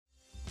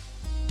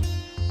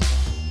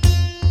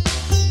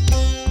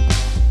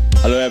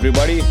Hello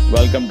everybody,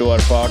 welcome to our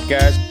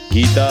podcast,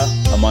 Gita,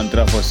 a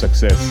Mantra for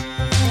Success.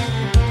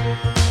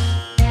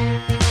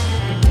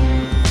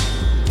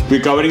 We're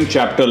covering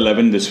chapter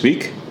 11 this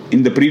week.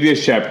 In the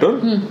previous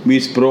chapter, we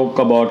spoke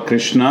about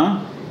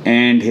Krishna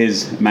and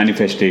his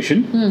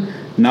manifestation.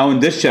 Now in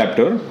this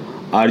chapter,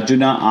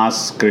 Arjuna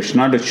asks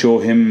Krishna to show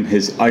him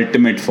his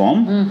ultimate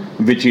form,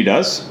 which he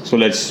does. So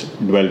let's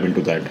delve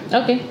into that.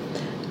 Okay.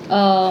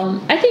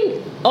 I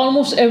think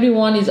almost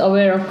everyone is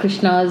aware of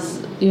Krishna's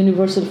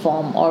universal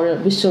form or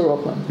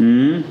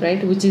Vishwarupam,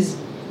 right? Which is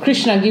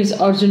Krishna gives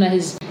Arjuna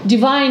his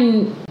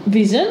divine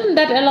vision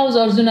that allows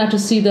Arjuna to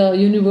see the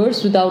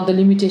universe without the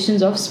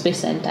limitations of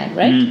space and time,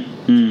 right?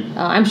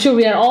 I'm sure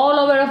we are all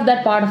aware of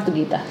that part of the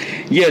Gita.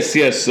 Yes.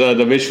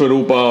 The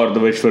Vishwarupa or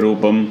the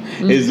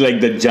Vishwarupam is like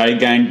the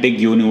gigantic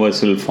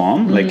universal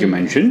form, like you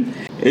mentioned.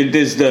 It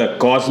is the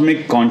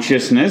cosmic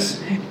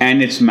consciousness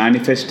and its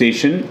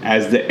manifestation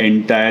as the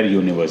entire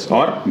universe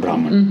or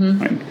Brahman,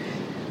 right?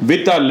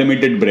 With our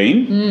limited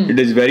brain, it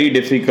is very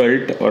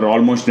difficult or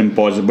almost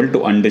impossible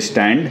to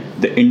understand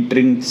the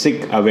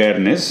intrinsic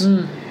awareness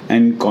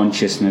and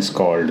consciousness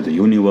called the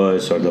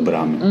universe or the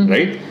Brahman,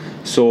 right?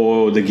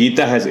 So the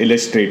Gita has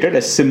illustrated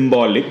a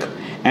symbolic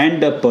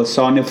and a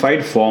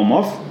personified form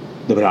of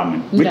the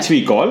Brahman, which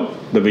we call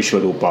the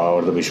Vishwarupa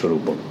or the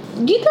Vishwarupam.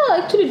 Gita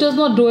actually does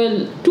not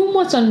dwell too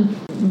much on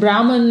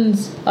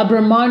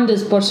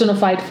Brahmanda's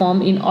personified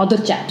form in other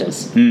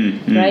chapters,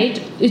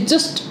 right? It's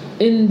just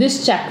in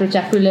this chapter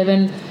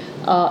 11,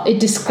 it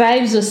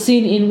describes a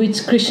scene in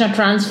which Krishna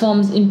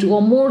transforms into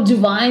a more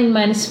divine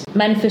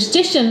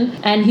manifestation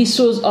and he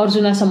shows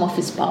Arjuna some of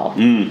his power.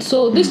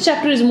 So this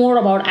chapter is more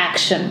about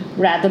action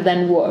rather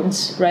than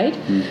words, right?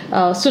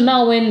 So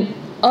now when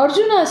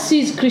Arjuna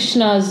sees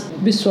Krishna's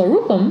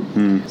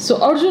Vishwarupam, so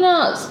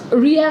Arjuna's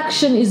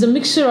reaction is a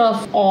mixture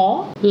of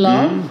awe,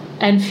 love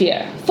and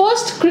fear.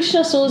 First,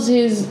 Krishna shows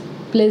his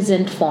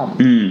pleasant form,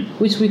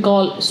 which we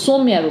call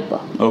Somya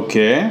Rupa.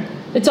 Okay.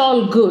 It's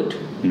all good.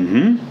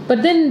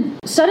 But then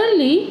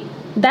suddenly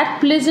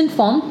that pleasant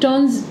form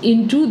turns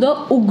into the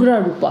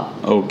Ugra Rupa.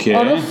 Okay.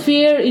 Or a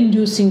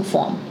fear-inducing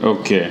form.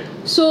 Okay.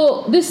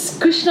 So this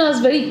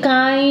Krishna's very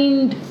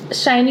kind,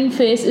 shining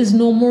face is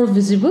no more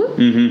visible.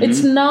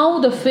 It's now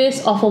the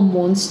face of a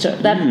monster.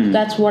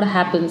 That's what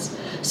happens.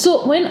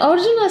 So when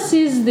Arjuna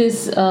sees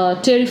this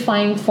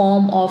terrifying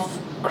form of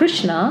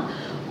Krishna,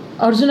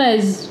 Arjuna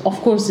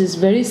is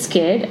very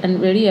scared and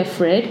very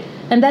afraid.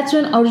 And that's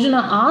when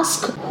Arjuna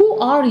asks, who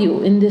are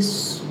you in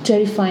this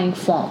terrifying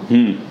form?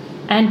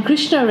 And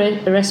Krishna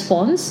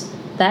responds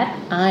that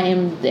I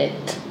am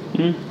death.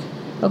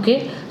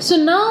 Okay, so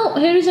now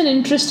here is an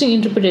interesting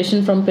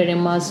interpretation from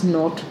Perumal's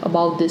note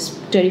about this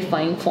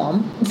terrifying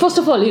form. First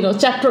of all,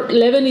 chapter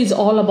 11 is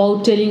all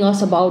about telling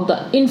us about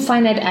the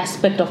infinite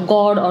aspect of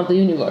God or the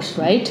universe,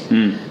 right?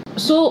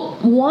 So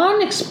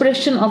one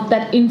expression of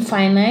that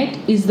infinite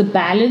is the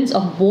balance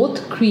of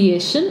both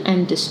creation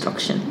and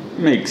destruction.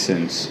 Makes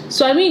sense.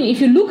 So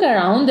if you look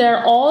around, there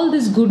are all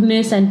this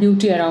goodness and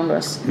beauty around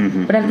us.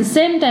 But at the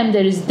same time,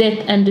 there is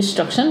death and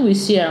destruction we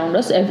see around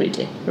us every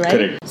day, right?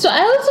 Correct. So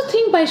I also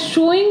think by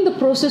showing the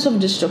process of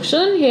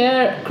destruction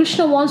here,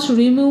 Krishna wants to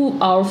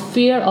remove our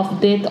fear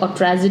of death or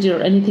tragedy or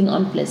anything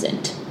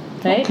unpleasant,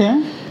 right?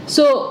 Okay.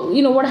 So,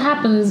 what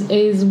happens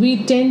is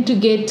we tend to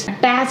get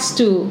attached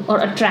to or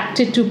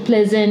attracted to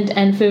pleasant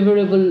and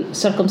favorable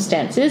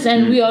circumstances,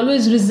 and we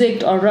always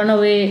reject or run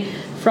away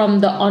from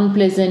the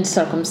unpleasant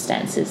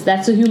circumstances.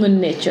 That's a human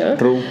nature.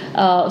 True.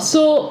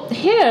 So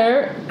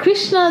here,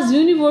 Krishna's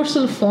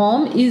universal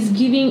form is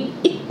giving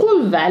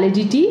equal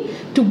validity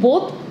to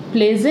both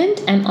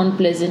pleasant and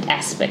unpleasant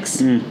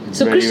aspects.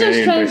 So Krishna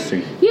is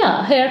trying.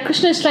 Here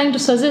Krishna is trying to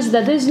suggest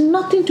that there is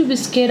nothing to be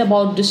scared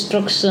about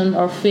destruction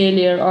or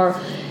failure or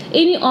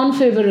any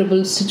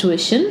unfavorable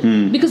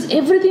situation, because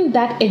everything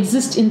that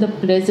exists in the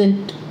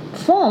pleasant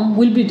form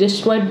will be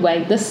destroyed by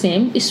the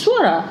same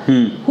Ishvara,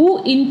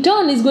 who in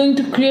turn is going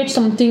to create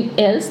something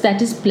else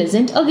that is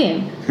pleasant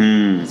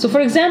again. So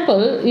for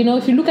example,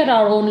 if you look at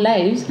our own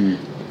lives,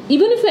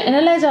 even if we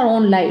analyze our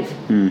own life,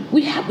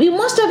 we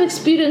must have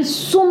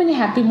experienced so many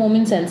happy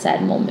moments and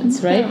sad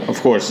moments, right? Yeah, of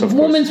course.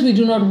 Moments we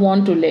do not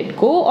want to let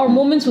go or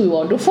moments we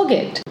want to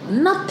forget.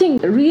 Nothing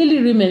really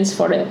remains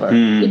forever.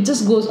 It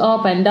just goes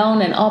up and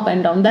down and up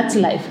and down. That's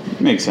life.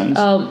 Makes sense.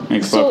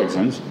 Makes perfect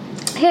sense.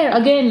 Here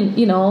again,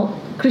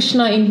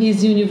 Krishna in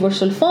his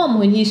universal form,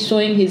 when he's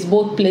showing his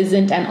both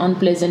pleasant and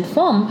unpleasant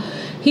form,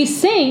 he's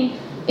saying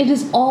it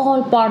is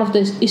all part of the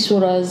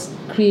Ishvara's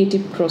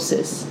creative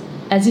process.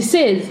 As he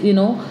says,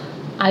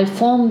 I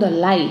form the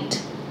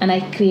light and I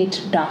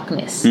create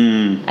darkness.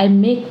 I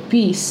make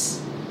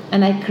peace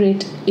and I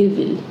create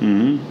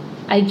evil.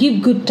 I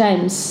give good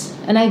times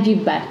and I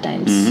give bad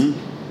times.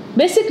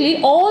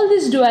 Basically, all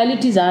these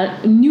dualities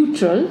are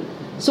neutral.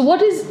 So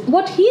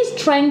what he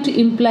is trying to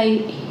imply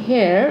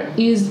here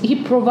is he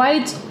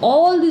provides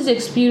all these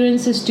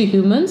experiences to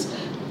humans,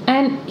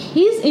 and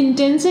his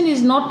intention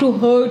is not to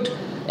hurt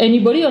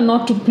anybody or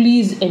not to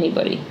please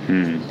anybody.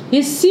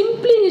 He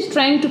simply is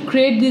trying to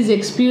create these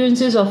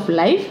experiences of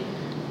life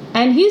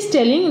And he's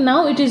telling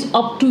now it is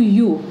up to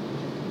you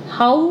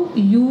how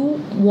you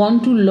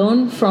want to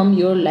learn from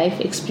your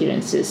life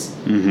experiences.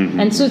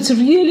 And so it's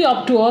really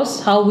up to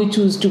us how we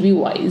choose to be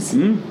wise.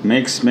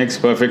 Makes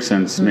perfect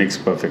sense. Makes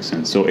perfect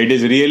sense. So it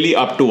is really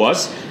up to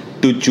us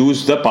to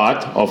choose the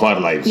path of our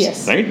lives.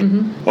 Yes. Right?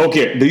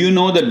 Okay. Do you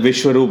know that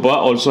Vishwarupa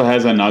also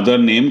has another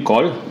name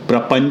called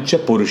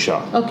Prapancha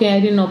Purusha? Okay, I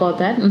didn't know about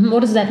that.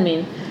 What does that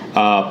mean?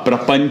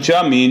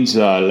 Prapancha means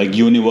like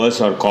universe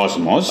or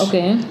cosmos.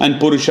 Okay. And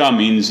Purusha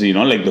means,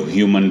 like the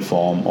human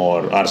form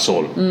or our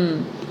soul.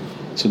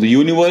 So the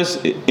universe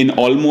in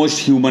almost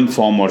human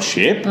form or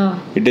shape,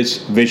 it is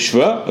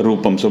Vishwa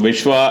Rupam. So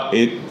Vishwa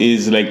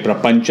is like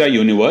Prapancha,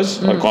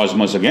 universe or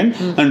cosmos again,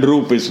 and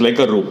Rup is like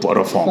a Rup or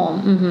a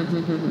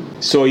form.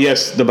 So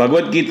yes, the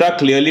Bhagavad Gita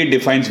clearly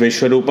defines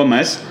Vishwarupam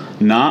as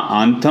Na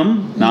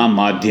Antam, Na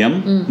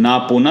Madhyam,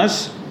 Na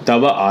Punas,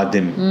 Tava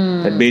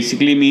Adim. That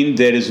basically means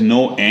there is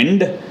no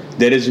end,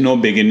 there is no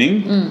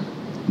beginning.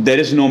 There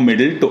is no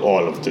middle to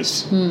all of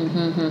this.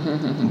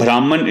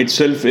 Brahman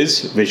itself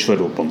is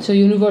Vishwarupam. So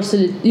universe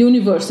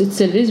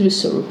itself is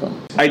Vishwarupam.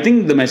 I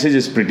think the message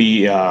is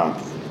pretty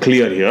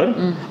clear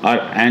here. Our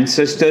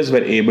ancestors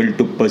were able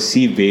to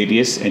perceive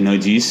various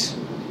energies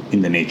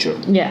in the nature.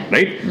 Yeah.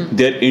 Right?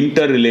 Their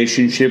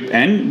interrelationship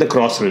and the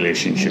cross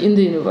relationship. In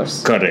the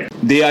universe. Correct.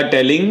 They are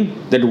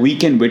telling that we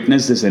can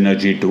witness this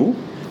energy too.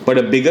 But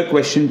a bigger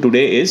question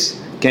today is,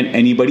 can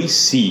anybody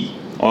see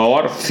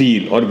or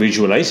feel or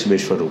visualize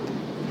Vishwarupam?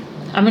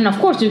 I mean, of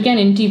course, you can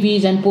in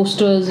TVs and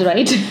posters,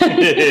 right?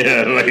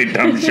 Yeah, right.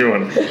 I'm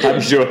sure.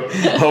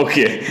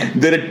 Okay.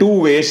 There are two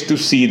ways to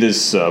see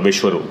this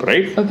Vishwarup,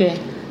 right? Okay.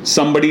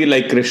 Somebody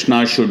like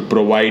Krishna should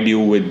provide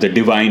you with the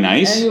divine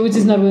eyes. Which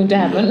is not going to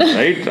happen.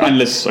 Right?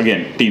 Unless,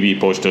 again, TV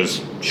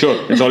posters.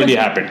 Sure, it's already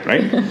happened,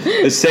 right?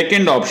 The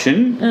second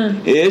option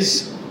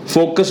is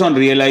focus on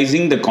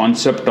realizing the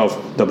concept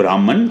of the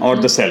Brahman or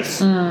the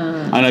self.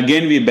 And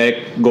again, we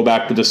go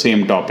back to the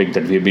same topic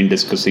that we've been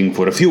discussing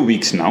for a few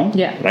weeks now.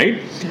 Yeah.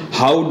 Right?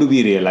 How do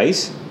we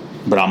realize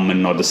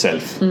Brahman or the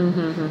self?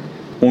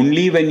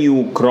 Only when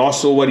you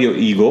cross over your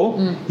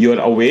ego, you're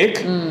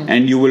awake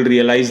and you will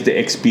realize the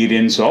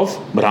experience of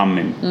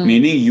Brahman.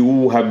 Meaning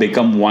you have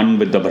become one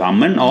with the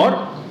Brahman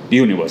or the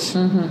universe.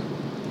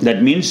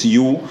 That means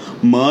you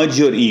merge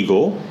your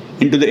ego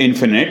into the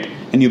infinite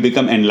and you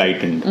become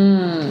enlightened.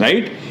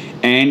 Right?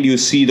 And you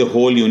see the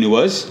whole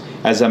universe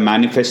as a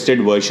manifested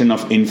version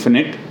of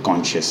infinite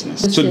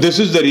consciousness. So this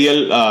is the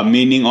real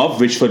meaning of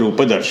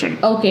Vishwarupa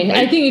Darshan. Okay, right?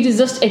 I think it is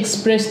just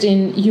expressed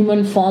in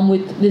human form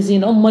with this,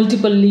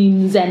 multiple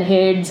limbs and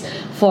heads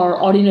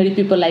for ordinary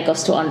people like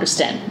us to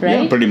understand,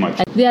 right? Yeah, pretty much.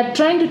 And they are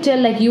trying to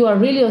tell like you are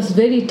really a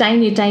very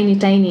tiny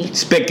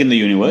speck in the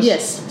universe.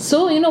 Yes.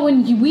 So,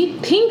 when we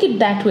think it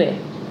that way,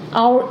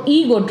 our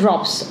ego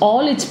drops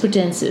all its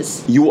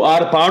pretenses. You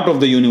are part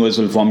of the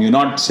universal form. You're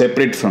not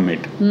separate from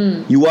it.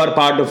 You are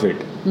part of it.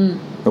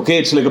 Okay,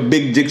 it's like a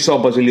big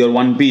jigsaw puzzle. You're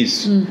one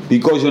piece.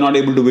 Because you're not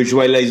able to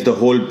visualize the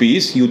whole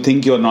piece, you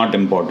think you're not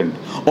important.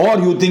 Or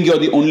you think you're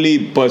the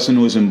only person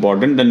who is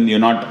important and you're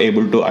not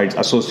able to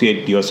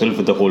associate yourself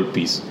with the whole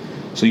piece.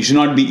 So you should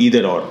not be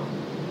either or.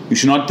 You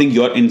should not think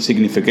you're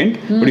insignificant,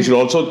 but you should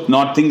also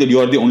not think that you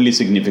are the only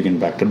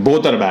significant factor.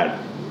 Both are bad.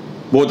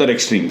 Both are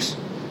extremes.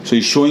 So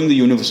he's showing the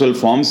universal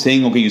form,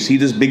 saying, okay, you see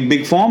this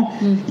big form,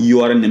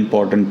 you are an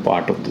important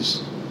part of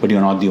this, but you're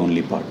not the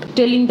only part.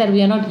 Telling that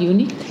we are not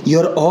unique?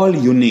 You're all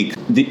unique.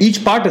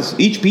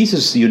 Each piece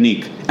is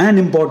unique and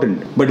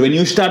important. But when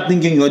you start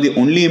thinking you're the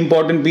only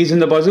important piece in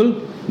the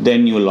puzzle,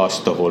 then you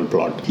lost the whole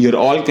plot. You're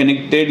all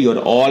connected, you're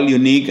all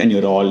unique, and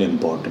you're all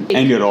important.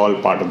 And you're all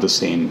part of the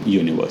same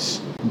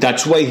universe.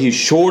 That's why he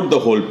showed the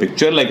whole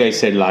picture, like I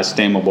said last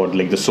time about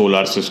like the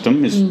solar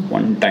system is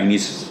one tiny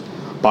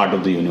part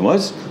of the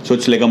universe. So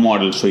it's like a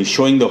model. So he's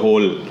showing the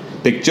whole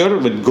picture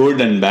with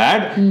good and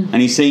bad. And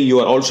he's saying you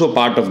are also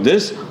part of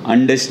this.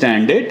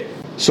 Understand it.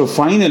 So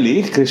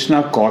finally,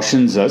 Krishna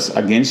cautions us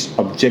against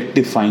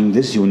objectifying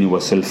this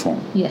universal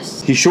form.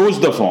 Yes. He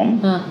shows the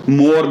form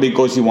more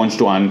because he wants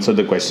to answer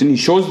the question. He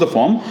shows the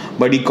form,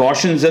 but he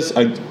cautions us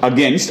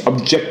against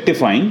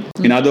objectifying.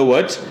 In other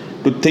words,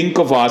 to think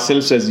of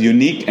ourselves as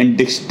unique and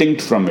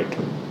distinct from it.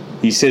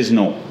 He says,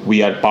 no,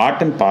 we are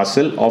part and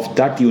parcel of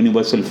that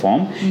universal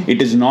form.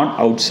 It is not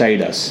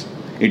outside us.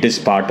 It is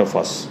part of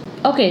us.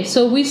 Okay,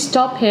 so we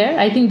stop here.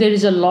 I think there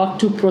is a lot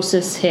to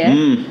process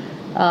here.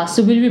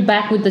 So we'll be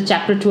back with the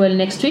chapter 12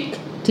 next week.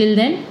 Till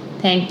then,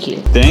 thank you.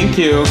 Thank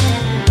you.